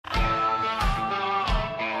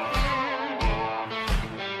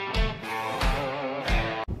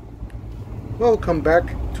Welcome back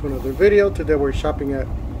to another video. Today we're shopping at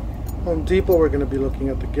Home Depot. We're going to be looking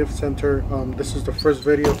at the gift center. This is the first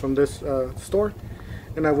video from this store,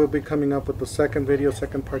 and I will be coming up with the second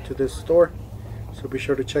part to this store. So be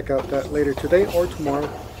sure to check out that later today or tomorrow.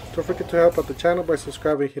 Don't forget to help out the channel by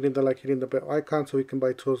subscribing, hitting the like, hitting the bell icon so we can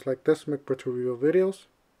buy tools like this, make virtual review videos.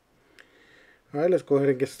 Alright, let's go ahead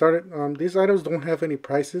and get started. These items don't have any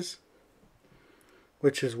prices,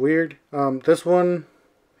 which is weird. This one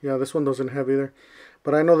doesn't have either.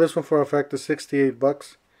 But I know this one for a fact is 68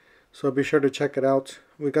 bucks. So be sure to check it out.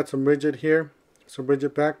 We got some rigid here, some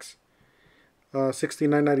rigid packs,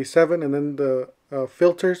 $69.97, and then the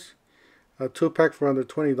filters, a 2-pack for under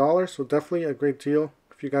 $20. So definitely a great deal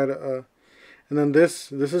if you got a. And then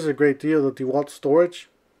this is a great deal. The DeWalt storage.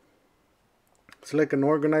 It's like an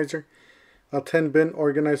organizer, a 10-bin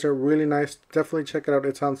organizer, really nice. Definitely check it out.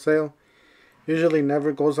 It's on sale. Usually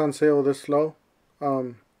never goes on sale this low.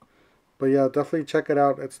 But yeah, definitely check it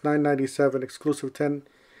out. It's $9.97, exclusive 10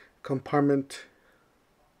 compartment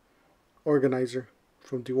organizer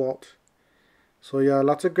from DeWalt. So yeah,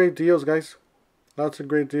 lots of great deals, guys. Lots of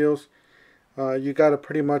great deals. You gotta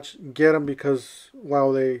pretty much get them because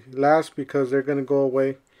while they last, because they're gonna go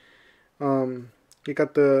away. You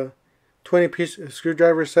got the 20-piece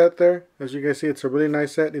screwdriver set there. As you guys see, it's a really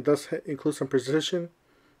nice set. It does include some precision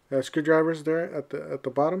screwdrivers there at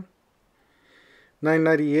the bottom.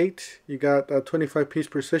 $9.98. You got a 25-piece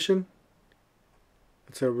precision.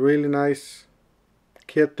 It's a really nice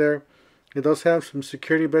kit there. It does have some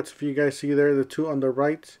security bits. If you guys see there, the two on the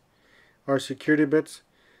right are security bits.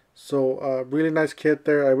 So really nice kit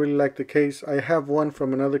there. I really like the case. I have one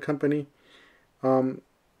from another company.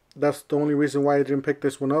 That's the only reason why I didn't pick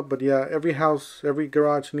this one up. But yeah, every house, every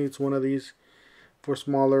garage needs one of these for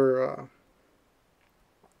smaller.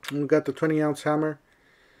 We got the 20-ounce hammer.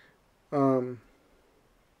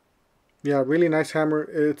 Yeah, really nice hammer.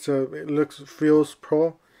 It feels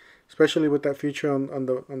pro, especially with that feature on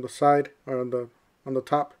the side or on the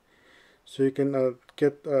top, so you can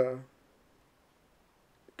get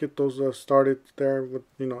those started there with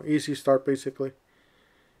easy start basically.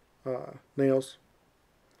 Nails.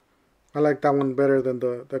 I like that one better than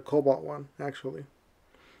the Cobalt one actually.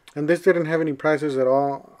 And this didn't have any prices at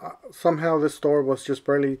all. Somehow this store was just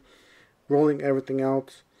barely rolling everything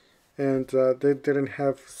out. And they didn't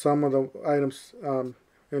have some of the items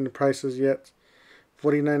in the prices yet.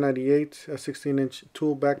 $49.98, a 16-inch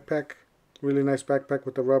tool backpack. Really nice backpack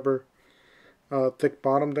with the rubber thick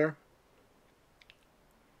bottom there.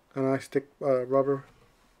 A nice thick rubber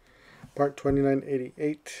part.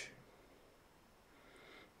 $29.88.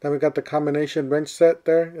 Then we got the combination wrench set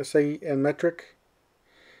there, SAE and metric.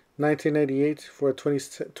 $19.88 for a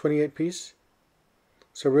 28 piece.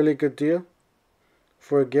 It's a really good deal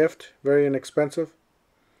for a gift, very inexpensive.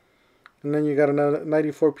 And then you got another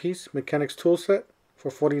 94-piece mechanics tool set for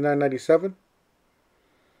 $49.97.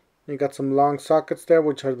 You got some long sockets there,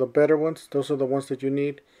 which are the better ones. Those are the ones that you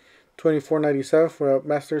need. $24.97 for a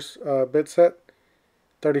master's bit set.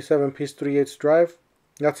 37-piece 3/8 drive.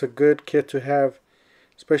 That's a good kit to have,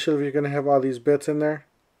 especially if you're going to have all these bits in there.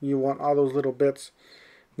 You want all those little bits.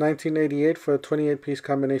 $19.88 for a 28-piece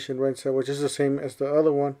combination wrench set, which is the same as the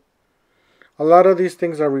other one. A lot of these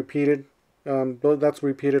things are repeated. That's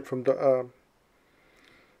repeated from the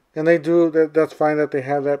and they do that. That's fine that they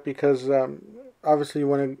have that because obviously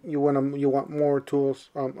you want more tools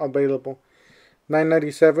available.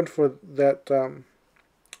 $9.97 for that the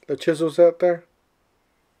chisel set there,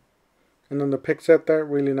 and then the pick set there,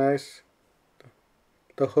 really nice.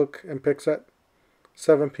 The hook and pick set,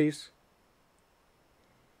 7-piece.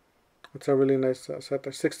 It's a really nice set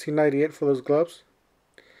there. $16.98 for those gloves.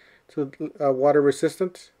 So water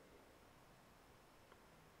resistant.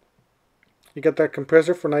 You get that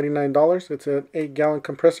compressor for $99. It's an 8-gallon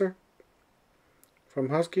compressor from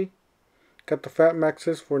Husky. Got the Fat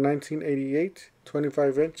Maxes for $19.88,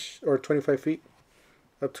 25-inch or 25 feet,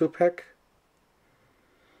 a 2-pack.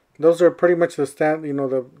 Those are pretty much the stand,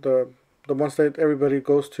 the ones that everybody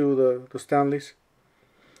goes to, the Stanleys.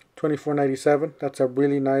 $24.97. That's a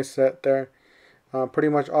really nice set there. Pretty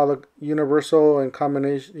much all the universal and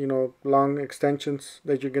combination, long extensions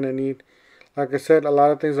that you're going to need. Like I said, a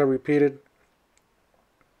lot of things are repeated.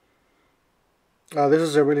 This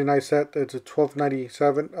is a really nice set. It's a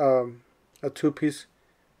 $12.97, a 2-piece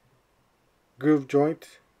groove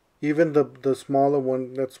joint. Even the smaller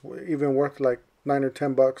one, that's even worth like $9 or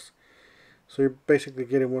 $10. So you're basically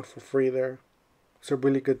getting one for free there. It's a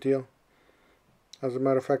really good deal. As a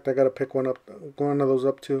matter of fact, I got to pick one of those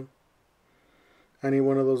up too. I need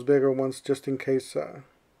one of those bigger ones just in case.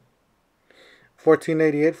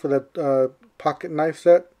 $14.88 for that pocket knife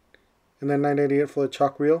set. And then $9.88 for the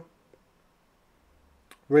chalk reel.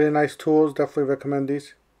 Really nice tools. Definitely recommend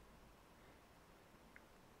these.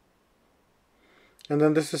 And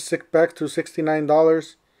then this is back to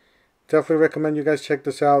 $69. Definitely recommend you guys check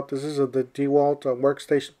this out. This is the DeWalt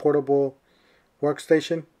workstation, portable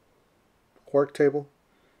workstation, work table,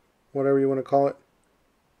 whatever you want to call it.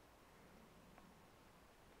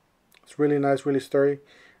 It's really nice, really sturdy.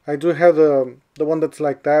 I do have the one that's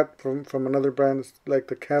like that from another brand. It's like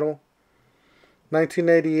the Kettle.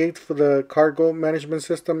 $19.88 for the cargo management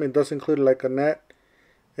system. It does include like a net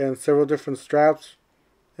and several different straps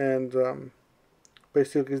and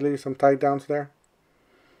basically some tie downs there.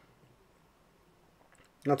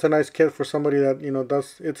 That's a nice kit for somebody that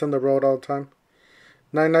it's on the road all the time.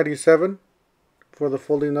 $9.97 for the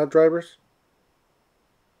folding nut drivers.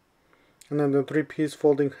 And then the 3-piece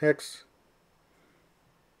folding hex.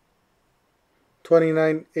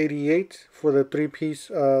 $29.88 for the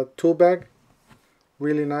 3-piece tool bag.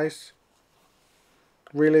 Really nice.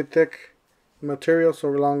 Really thick material, so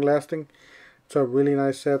long lasting. It's a really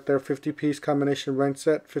nice set there. 50-piece combination wrench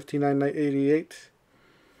set. $59.88.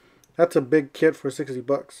 That's a big kit for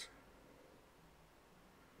 $60.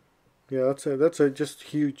 Yeah, that's just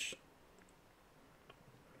huge.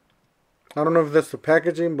 I don't know if that's the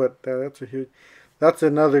packaging, but that's a huge. That's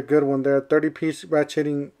another good one there. 30-piece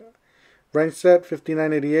ratcheting wrench set,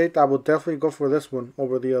 $59.88. I would definitely go for this one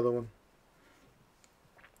over the other one.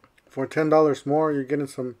 For $10 more, you're getting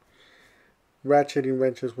some ratcheting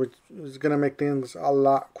wrenches, which is gonna make things a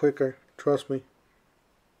lot quicker. Trust me.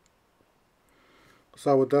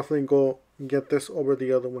 So I would definitely go get this over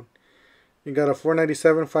the other one. You got a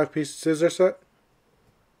 $4.97 5-piece scissor set.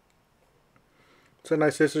 It's a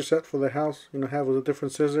nice scissor set for the house. Have a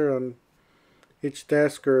different scissor on each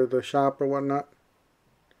desk or the shop or whatnot.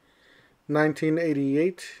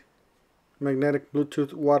 $19.88. Magnetic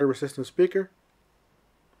Bluetooth water resistant speaker.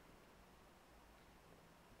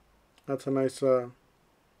 That's a nice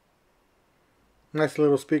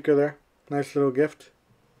little speaker there. Nice little gift.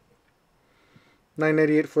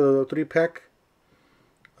 $9.88 for the 3-pack.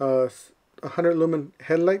 100 lumen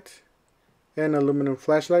headlight and aluminum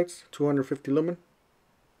flashlights, 250 lumen.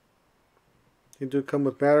 They do come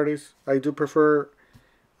with batteries. I do prefer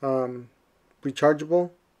rechargeable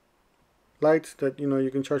lights that you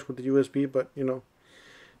can charge with the USB, but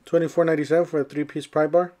 $24.97 for a 3-piece pry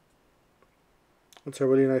bar. It's a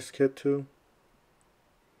really nice kit too.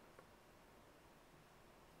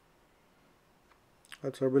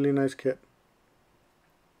 That's a really nice kit.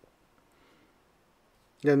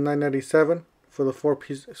 Then $9.97 for the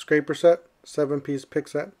 4-piece scraper set, 7-piece pick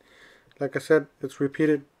set. Like I said, it's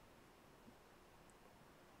repeated,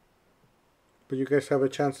 but you guys have a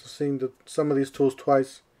chance of seeing some of these tools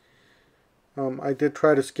twice. I did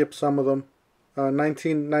try to skip some of them.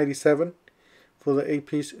 $19.97 for the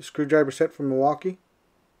 8-piece screwdriver set from Milwaukee.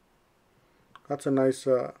 That's a nice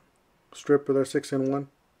stripper there, 6-in-1.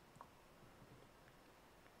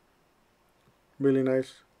 Really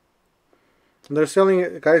nice. And they're selling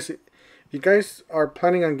it, guys. If you guys are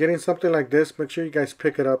planning on getting something like this, make sure you guys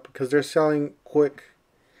pick it up because they're selling quick.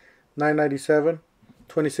 $9.97,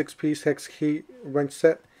 26-piece hex key wrench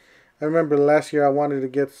set. I remember last year I wanted to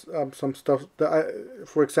get some stuff.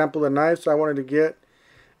 For example, the knives I wanted to get,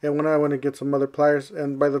 and when I wanted to get some other pliers.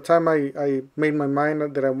 And by the time I made my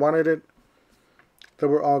mind that I wanted it, they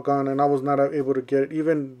were all gone, and I was not able to get it.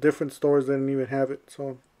 Even different stores didn't even have it.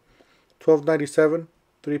 So, $12.97.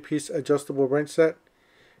 3-piece adjustable wrench set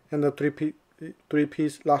and the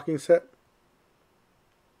 3-piece locking set.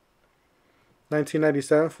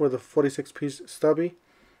 $19.97 for the 46-piece stubby.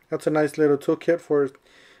 That's a nice little toolkit for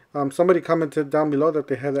somebody commented down below that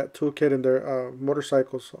they had that toolkit in their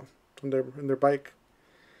motorcycles, so in their bike.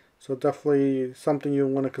 So definitely something you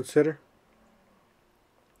want to consider.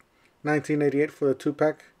 $19.88 for the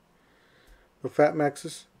 2-pack with Fat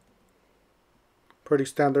Maxes. Pretty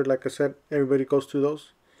standard, like I said, everybody goes through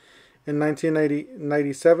those. And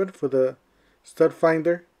 $19.97 for the stud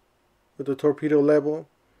finder with the torpedo level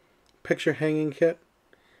picture hanging kit.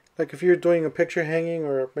 Like if you're doing a picture hanging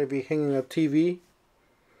or maybe hanging a TV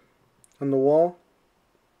on the wall,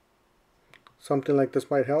 something like this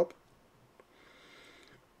might help.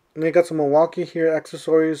 And you got some Milwaukee here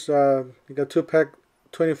accessories. You got 2-pack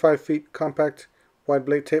 25 feet compact wide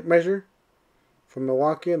blade tape measure from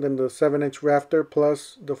Milwaukee, and then the 7-inch rafter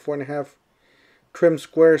plus the 4.5 trim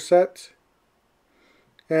square set.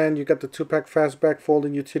 And you got the 2-pack fastback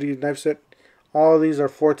folding utility knife set. All of these are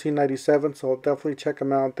 $14.97, so definitely check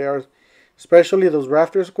them out. They are, especially those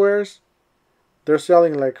rafter squares, they're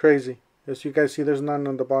selling like crazy. As you guys see, there's none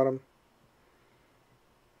on the bottom.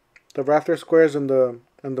 The rafter squares and the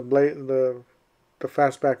and the blade, the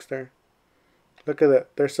fastbacks there. Look at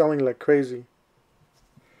that. They're selling like crazy.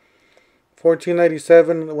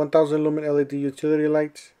 $14.97, 1000 lumen LED utility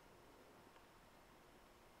light.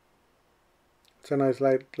 It's a nice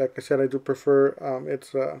light. Like I said, I do prefer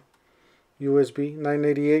it's USB.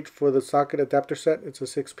 $9.88 for the socket adapter set. It's a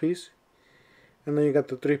 6-piece. And then you got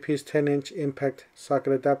the 3-piece 10-inch impact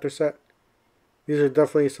socket adapter set. These are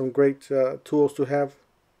definitely some great tools to have.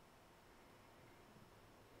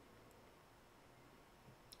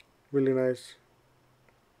 Really nice.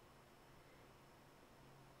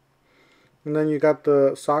 And then you got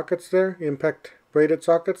the sockets there, impact braided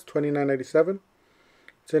sockets, $29.97.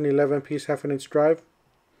 It's an 11-piece 1/2-inch drive.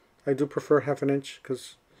 I do prefer 1/2-inch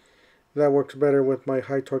because that works better with my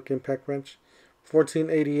high torque impact wrench.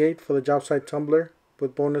 $14.88 for the job site tumbler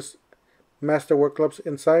with bonus master work gloves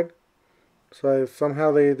inside. So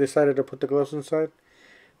somehow they decided to put the gloves inside.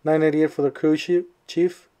 $9.88 for the crew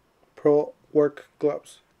chief pro work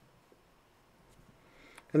gloves.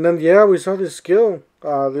 And then yeah, we saw this skill.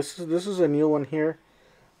 This is a new one here.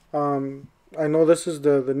 I know this is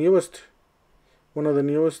the newest, one of the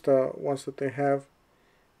newest ones that they have,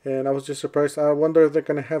 and I was just surprised. I wonder if they're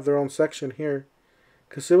gonna have their own section here,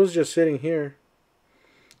 cause it was just sitting here,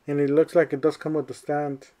 and it looks like it does come with the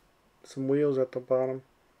stand, some wheels at the bottom.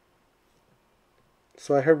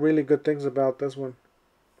 So I heard really good things about this one.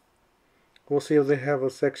 We'll see if they have a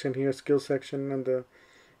section here, skill section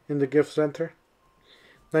in the gift center.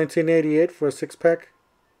 $19.88 for a 6-pack.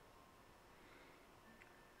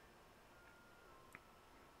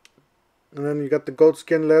 And then you got the goat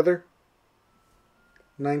skin leather,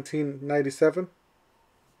 $19.97.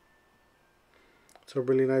 It's a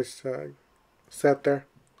really nice set there.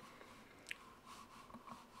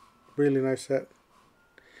 Really nice set.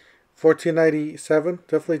 $14.97.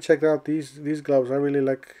 Definitely check out these gloves. I really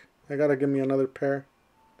like. I gotta give me another pair.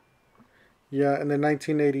 Yeah, and then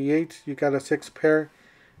 $19.88. You got a 6-pair.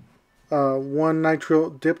 1 nitro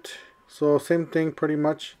dipped. So same thing pretty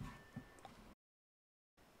much.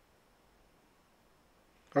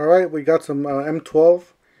 Alright, we got some M12.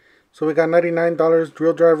 So we got $99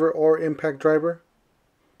 drill driver or impact driver.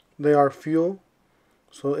 They are fuel.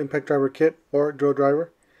 So impact driver kit or drill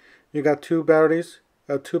driver. You got 2 batteries,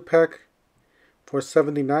 a 2-pack for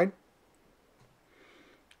 $79.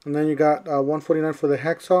 And then you got $149 for the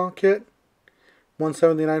hacksaw kit,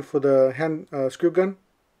 $179 for the hand screw gun,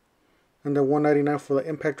 and then $199 for the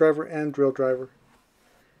impact driver and drill driver.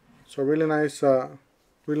 So really nice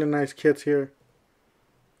kits here.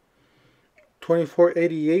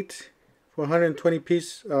 $24.88 for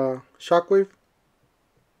 120-piece shockwave.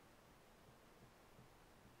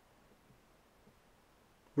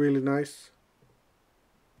 Really nice.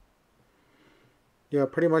 Yeah,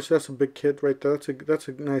 pretty much that's a big kit right there. That's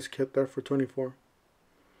a nice kit there for $24.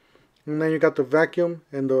 And then you got the vacuum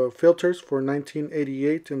and the filters for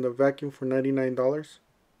 $19.88 and the vacuum for $99.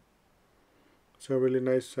 So a really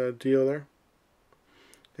nice deal there.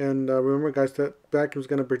 And remember guys, that vacuum is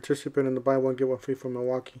going to participate in the buy one get one free from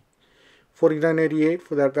Milwaukee. $49.88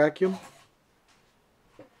 for that vacuum.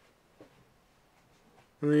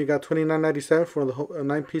 And then you got $29.97 for the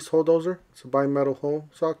 9-piece hole dozer. It's a bimetal hole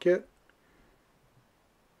saw kit.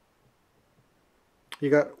 You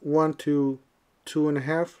got 1 to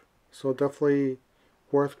 2.5, so definitely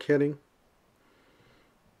worth kitting.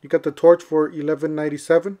 You got the torch for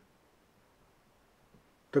 $11.97.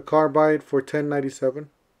 The carbide for $10.97.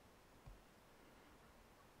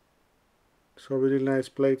 So really nice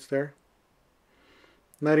blades there.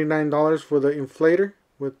 $99 for the inflator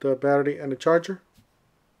with the battery and the charger.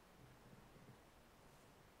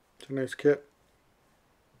 It's a nice kit.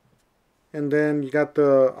 And then you got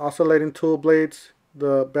the oscillating tool blades,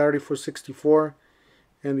 the battery for $64,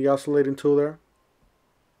 and the oscillating tool there,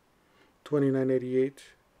 $29.88.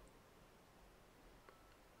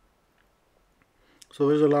 So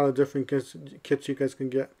there's a lot of different kits you guys can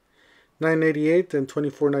get. $9.88 and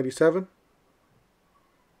 $24.97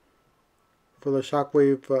 for the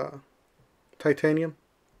Shockwave titanium.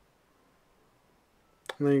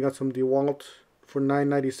 And then you got some DeWalt for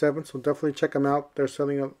 $9.97. So definitely check them out. They're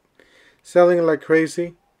selling like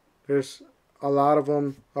crazy. There's a lot of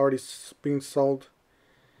them already being sold.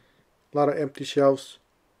 A lot of empty shelves.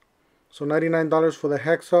 So $99 for the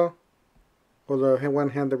hacksaw, or the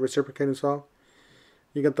one-handed reciprocating saw.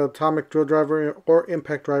 You get the atomic drill driver or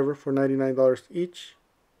impact driver for $99 each.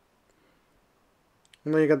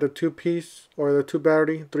 And then you got the 2-piece or the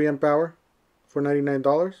 2-battery 3-amp hour for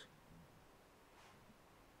 $99.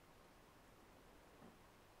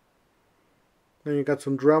 Then you got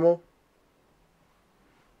some Dremel,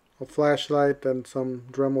 a flashlight, and some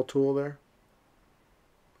Dremel tool there.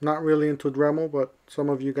 Not really into Dremel, but some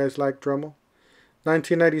of you guys like Dremel.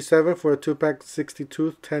 $19.97 for a 2-pack 60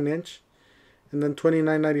 tooth 10 inch, and then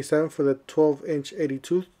 $29.97 for the 12 inch 80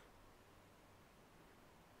 tooth,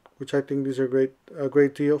 which I think these are a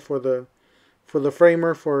great deal for the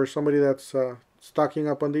framer, for somebody that's stocking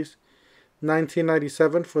up on these.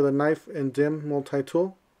 $19.97 for the knife and dim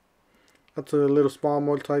multi-tool. That's a little small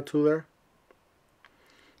multi-tool there.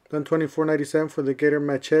 Then $24.97 for the Gator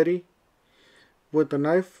Machete with the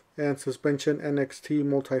knife and Suspension NXT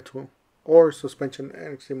multi-tool, or Suspension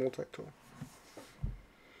NXT multi-tool.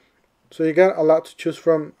 So you got a lot to choose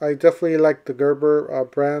from. I definitely like the Gerber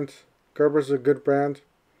brand. Gerber's a good brand.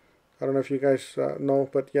 I don't know if you guys know,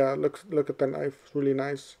 but yeah, look at the knife. It's really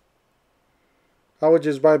nice. I would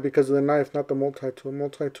just buy it because of the knife, not the multi-tool.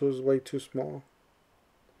 Multi-tool is way too small.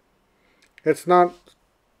 It's not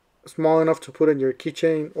small enough to put in your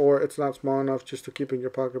keychain, or it's not small enough just to keep in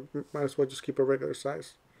your pocket. Might as well just keep a regular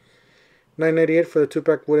size. $9.98 for the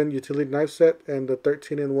 2-pack wooden utility knife set and the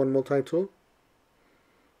 13-in-1 multi-tool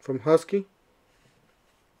from Husky.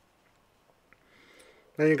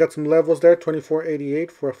 Then you got some levels there.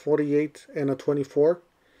 $24.88 for a 48 and a 24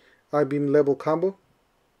 I-beam level combo.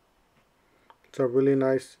 It's a really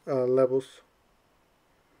nice levels.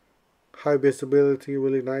 High visibility,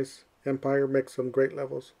 really nice. Empire makes some great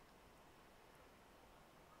levels.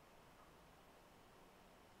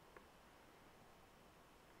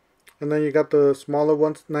 And then you got the smaller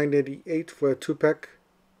ones, $9.88 for a 2-pack.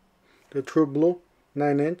 The True Blue,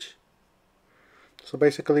 9 inch. So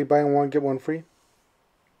basically buy one, get one free,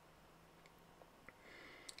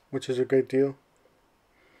 which is a great deal.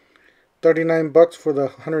 $39 for the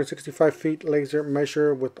 165 feet laser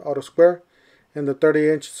measure with auto square and the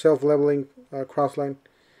 30-inch self-leveling crossline.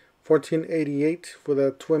 $14.88 for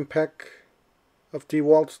the twin pack of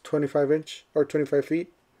DeWalt's 25-inch or 25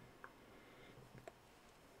 feet.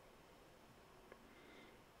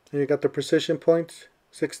 And you got the precision point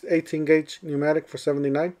 18 gauge pneumatic for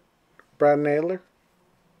 $79. Brad Naylor.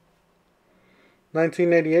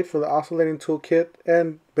 $19.88 for the oscillating tool kit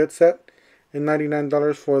and bit set, and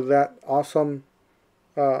 $99 for that awesome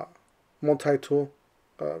multi-tool.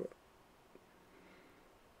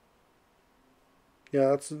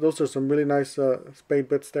 Yeah, those are some really nice spade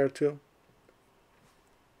bits there too.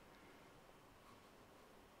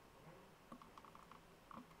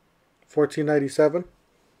 $14.97.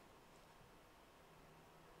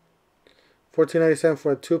 $14.97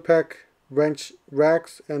 for a 2-pack wrench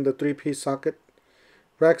racks and the 3-piece socket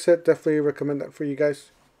rack set. Definitely recommend that for you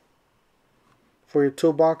guys. For your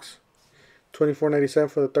toolbox,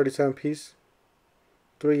 $24.97 for the 37-piece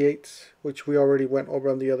 3/8, which we already went over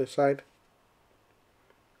on the other side.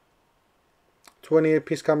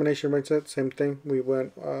 28-piece combination wrench set, same thing. We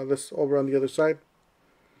went this over on the other side.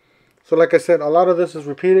 So like I said, a lot of this is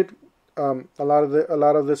repeated. A lot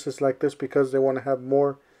of this is like this because they want to have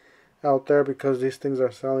more out there, because these things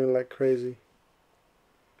are selling like crazy.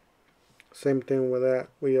 Same thing with that.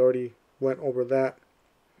 We already went over that.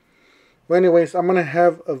 Well, anyways, I'm gonna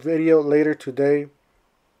have a video later today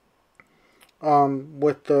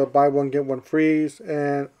with the buy one get one frees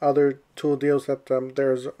and other tool deals that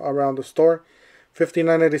there's around the store.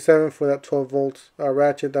 $59.87 for that 12 volt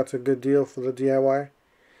ratchet. That's a good deal for the DIY.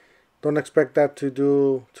 Don't expect that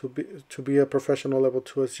to be a professional level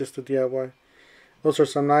 2. It's just a DIY. Those are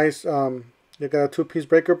some nice. You got a 2-piece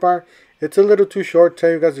breaker bar. It's a little too short.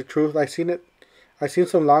 Tell you guys the truth. I seen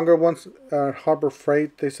some longer ones. Harbor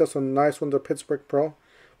Freight. They sell some nice ones. The Pittsburgh Pro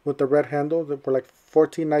with the red handle. They were like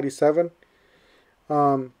 $14.97.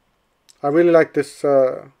 I really like this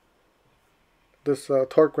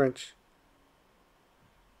torque wrench.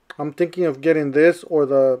 I'm thinking of getting this or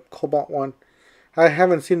the Cobalt one. I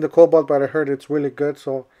haven't seen the Cobalt, but I heard it's really good.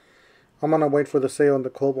 So I'm gonna wait for the sale on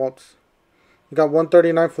the Cobalts. You got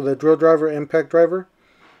 $139 for the drill driver, impact driver,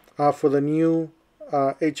 for the new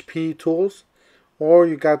HP tools, or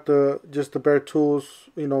you got just the bare tools,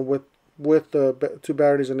 you know, with the 2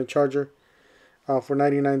 batteries and a charger, for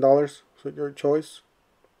 $99. So your choice.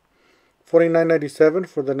 $49.97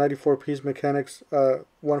 for the 94-piece mechanics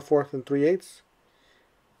 1/4 and 3/8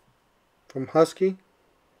 from Husky.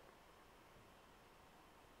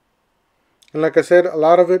 And like I said, a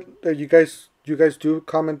lot of it you guys do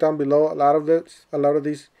comment down below. A lot of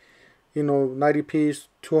these, you know, 90 piece,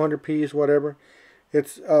 200 piece, whatever.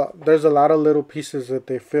 It's there's a lot of little pieces that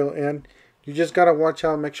they fill in. You just gotta watch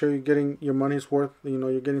out, make sure you're getting your money's worth. You know,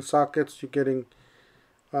 you're getting sockets. You're getting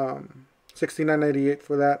 $69.88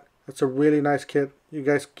 for that. That's a really nice kit. You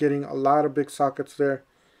guys getting a lot of big sockets there.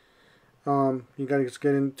 You guys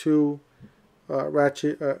getting 2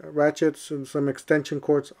 ratchets and some extension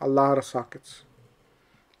cords. A lot of sockets.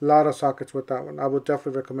 A lot of sockets with that one. I would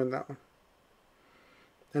definitely recommend that one.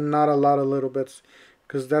 And not a lot of little bits,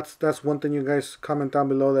 because that's one thing you guys comment down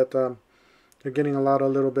below, that you're getting a lot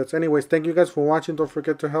of little bits. Anyways, thank you guys for watching. Don't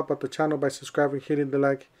forget to help out the channel by subscribing, hitting the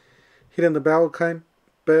like, hitting the bell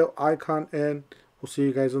icon, and we'll see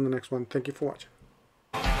you guys in the next one. Thank you for watching.